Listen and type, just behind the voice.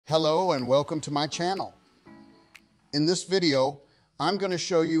Hello and welcome to my channel. In this video, I'm going to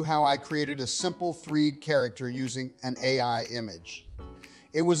show you how I created a simple 3D character using an AI image.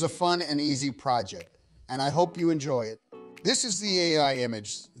 It was a fun and easy project, and I hope you enjoy it. This is the AI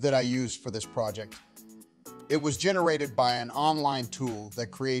image that I used for this project. It was generated by an online tool that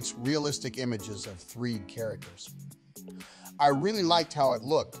creates realistic images of 3D characters. I really liked how it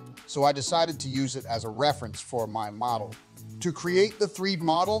looked, so I decided to use it as a reference for my model. To create the 3D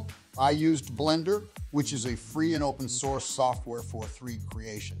model, I used Blender, which is a free and open source software for 3D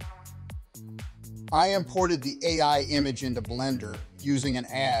creation. I imported the AI image into Blender using an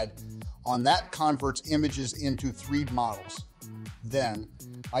add-on that converts images into 3D models. Then,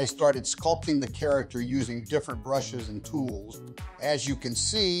 I started sculpting the character using different brushes and tools. As you can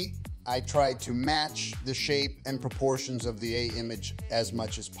see, I tried to match the shape and proportions of the AI image as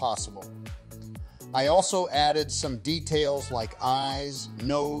much as possible. I also added some details like eyes,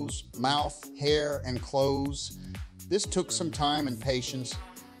 nose, mouth, hair, and clothes. This took some time and patience,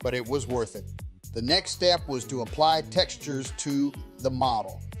 but it was worth it. The next step was to apply textures to the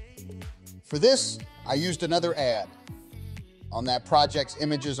model. For this, I used another add-on that projects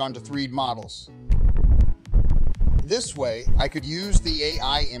images onto 3D models. This way, I could use the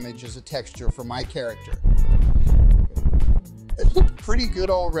AI image as a texture for my character. It looked pretty good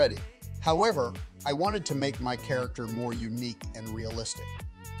already. However, I wanted to make my character more unique and realistic.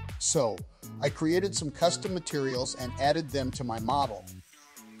 So, I created some custom materials and added them to my model.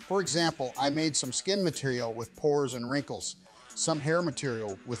 For example, I made some skin material with pores and wrinkles, some hair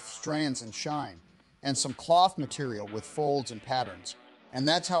material with strands and shine, and some cloth material with folds and patterns. And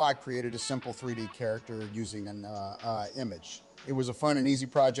that's how I created a simple 3D character using an image. It was a fun and easy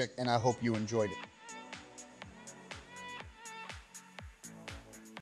project, and I hope you enjoyed it.